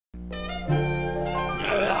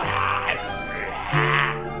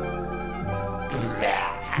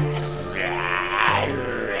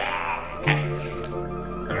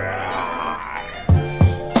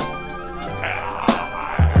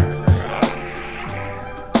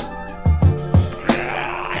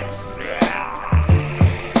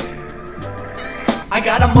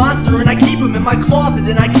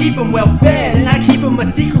and I keep him well fed. And I keep him a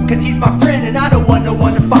secret cause he's my friend, and I don't want no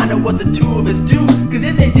one to find out what the two of us do, cause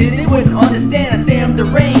if they did, they wouldn't understand. I say I'm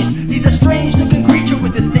deranged. He's a strange looking creature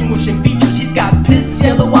with distinguishing features. He's got piss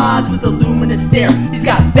yellow eyes with a luminous stare. He's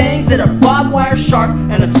got fangs that are barbed wire sharp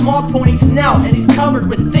and a small pointy snout, and he's covered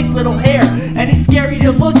with thick little hair, and he's scary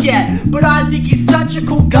to look at, but I think he's such a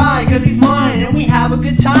cool guy cause he's mine, and we have a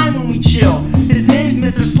good time when we chill. His name's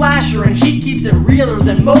Mr. Slasher, and he keeps it realer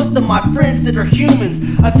than most of my friends that are humans.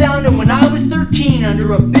 I found him when I was 13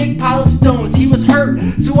 under a big pile of stones. He was hurt,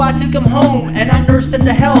 so I took him home and I nursed him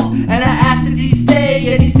to health, and I asked if he'd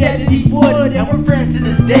stay, and he said that he would, and we're friends to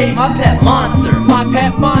this day. My pet monster, my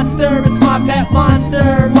pet monster, it's my pet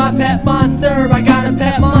monster, my pet monster, I got a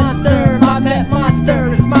pet monster, my pet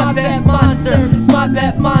monster, it's my pet monster, it's my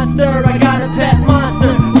pet monster, I got a pet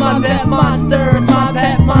monster, my pet monster, it's my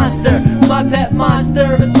pet monster, my pet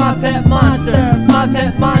monster, it's my pet monster, my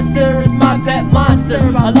pet monster, it's my pet monster,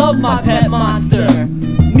 I love my pet monster.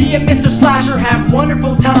 Me and Mr. Slasher have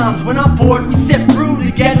wonderful times. When I'm bored, we sit through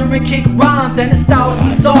together and kick rhymes, and his style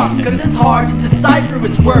is bizarre cause it's hard to decipher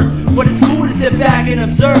his words, but it's cool to sit back and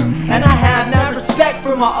observe, and I have mad respect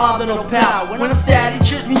for my odd little pal. When I'm sad, he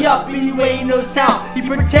cheers me up any way he knows how. He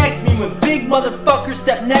protects me when big motherfuckers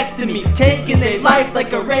step next to me, taking their life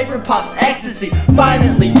like a raver pops ecstasy,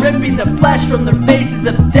 violently ripping the flesh from their faces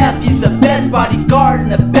of death. He's the best bodyguard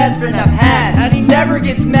and the best friend I've had, and he never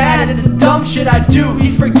gets mad at the dumb shit I do.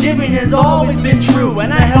 He's forgiving and has always been true,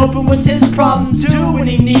 and I help him with his problems too when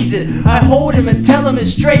he needs it. I hold him and tell him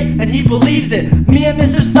it's straight, and he believes it. Me and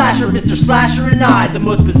Mr. Slasher and I, the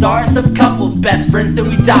most bizarrest of couples, best friends till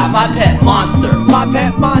we die. My pet monster, my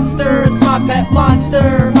pet monster, it's my pet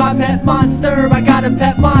monster, my pet monster, I got a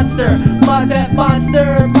pet monster, my pet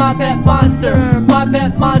monster, it's my pet monster, my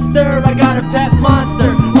pet monster, I got a pet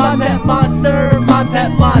monster, my pet monster, it's my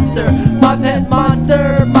pet monster, my pet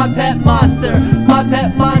monster, it's my pet monster, my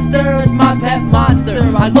pet monster, it's my pet monster,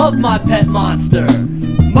 I love my pet monster.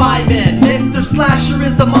 My man, Mr. Slasher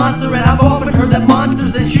is a monster, and I've often heard that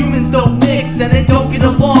monsters and humans don't mix and they don't get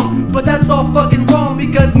along, but that's all fucking wrong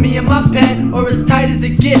because me and my pet are as tight as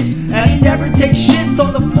it gets, and he never takes shits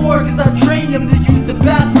on the floor cause I trained him to use the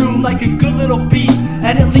bathroom like a good little beast,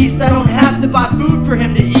 and at least I don't have to buy food for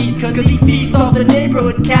him to eat cause he feasts off the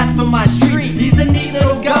neighborhood cats from my street. He's a neat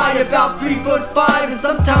little guy about 3'5", and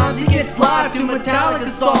sometimes he gets live to Metallica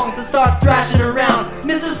songs and starts thrashing around.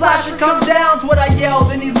 Mr. Slasher comes down's what I yell,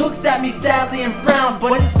 then he looks at me sadly and frowns,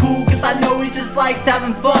 but it's cool cause I know he just likes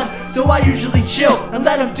having fun, so I usually chill and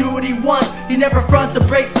let him do what he wants. He never fronts or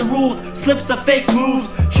breaks the rules, slips or fakes moves,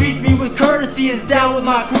 treats me with courtesy, is down with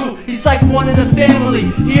my crew. He's like one in the family,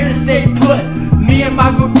 here to stay put, me and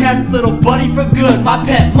my grotesque little buddy for good. My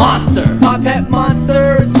pet monster, my pet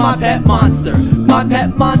monster, it's my pet monster, my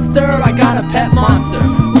pet monster, I got a pet monster,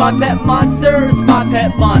 my pet monster, it's my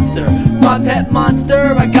pet monster, my pet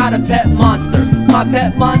monster, I got a pet monster, my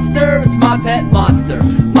pet monster, it's my pet monster,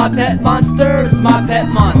 my pet monster, it's my pet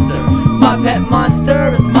monster, my pet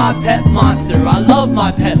monster, it's my pet monster, I love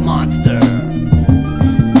my pet monster.